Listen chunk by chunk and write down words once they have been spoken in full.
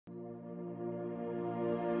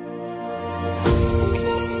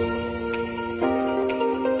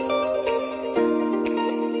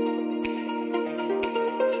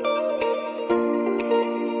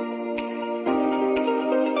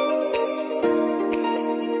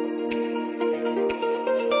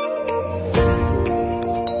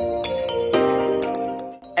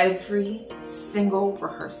every single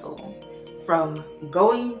rehearsal, from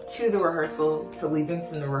going to the rehearsal to leaving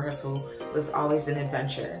from the rehearsal, was always an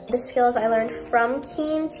adventure. The skills I learned from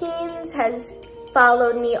Keen Teens has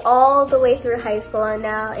followed me all the way through high school and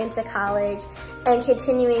now into college and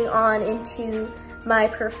continuing on into my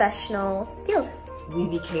professional field. We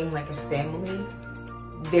became like a family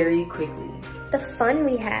very quickly. The fun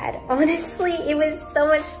we had, honestly, it was so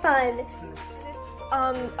much fun.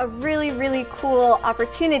 It's a really, really cool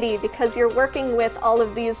opportunity because you're working with all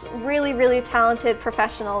of these really, really talented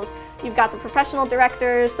professionals. You've got the professional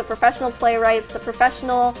directors, the professional playwrights, the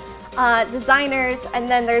professional designers, and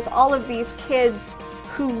then there's all of these kids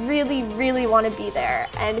who really, really want to be there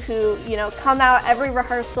and who, you know, come out every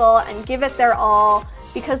rehearsal and give it their all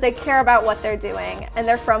because they care about what they're doing. And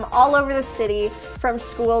they're from all over the city, from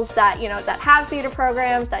schools that, you know, that have theater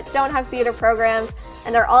programs, that don't have theater programs,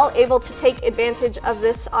 and they're all able to take advantage of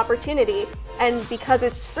this opportunity. And because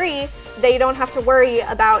it's free, they don't have to worry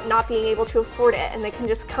about not being able to afford it, and they can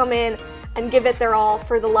just come in and give it their all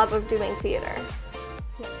for the love of doing theater.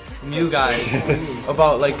 From you guys,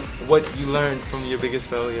 about like what you learned from your biggest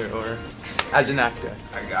failure or as an actor.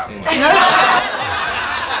 I got one.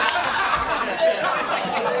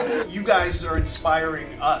 You guys are inspiring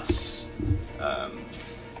us.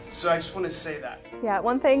 So I just want to say that. Yeah,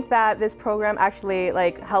 one thing that this program actually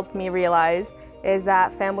helped me realize is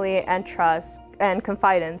that family and trust and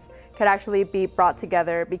confidence could actually be brought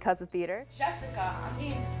together because of theater. Jessica, I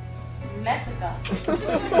mean, Messica.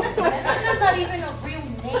 Messica's not even a real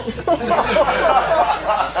name.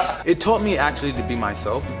 It taught me actually to be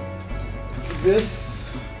myself. This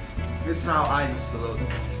is how I used to look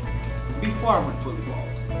before I went fully bald.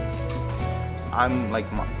 I'm like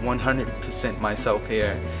 100% myself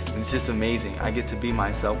here, and it's just amazing. I get to be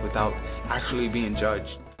myself without actually being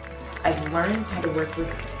judged. I've learned how to work with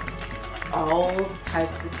all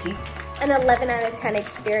types of people. An 11 out of 10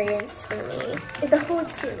 experience for me. The whole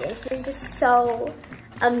experience was just so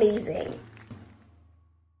amazing.